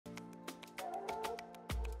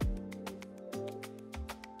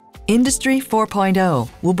Industry 4.0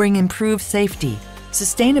 will bring improved safety,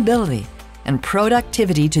 sustainability, and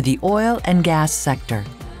productivity to the oil and gas sector.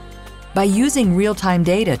 By using real-time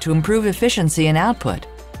data to improve efficiency and output,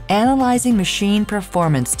 analyzing machine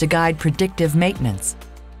performance to guide predictive maintenance,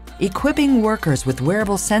 equipping workers with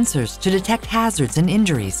wearable sensors to detect hazards and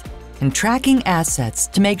injuries, and tracking assets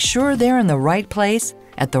to make sure they're in the right place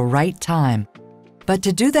at the right time. But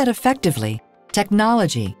to do that effectively,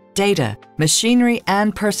 technology, data, machinery,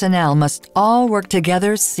 and personnel must all work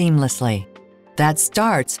together seamlessly. That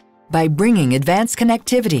starts by bringing advanced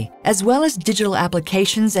connectivity as well as digital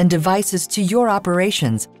applications and devices to your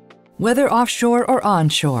operations, whether offshore or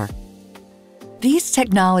onshore. These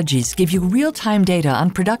technologies give you real-time data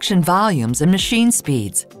on production volumes and machine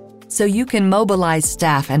speeds, so you can mobilize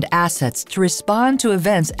staff and assets to respond to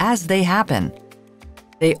events as they happen.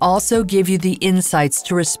 They also give you the insights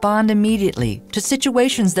to respond immediately to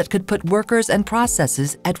situations that could put workers and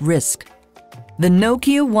processes at risk. The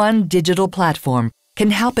Nokia One digital platform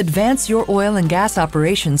can help advance your oil and gas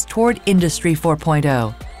operations toward Industry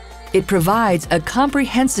 4.0. It provides a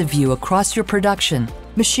comprehensive view across your production,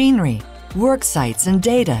 machinery, work sites, and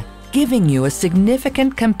data, giving you a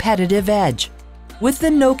significant competitive edge. With the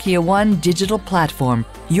Nokia One digital platform,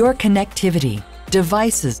 your connectivity,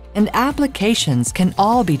 devices, and applications can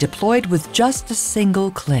all be deployed with just a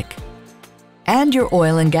single click. And your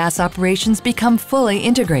oil and gas operations become fully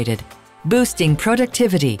integrated, boosting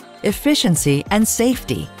productivity, efficiency, and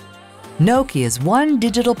safety. Nokia's One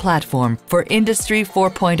digital platform for Industry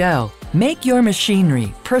 4.0. Make your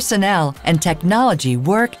machinery, personnel, and technology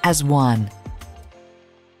work as one.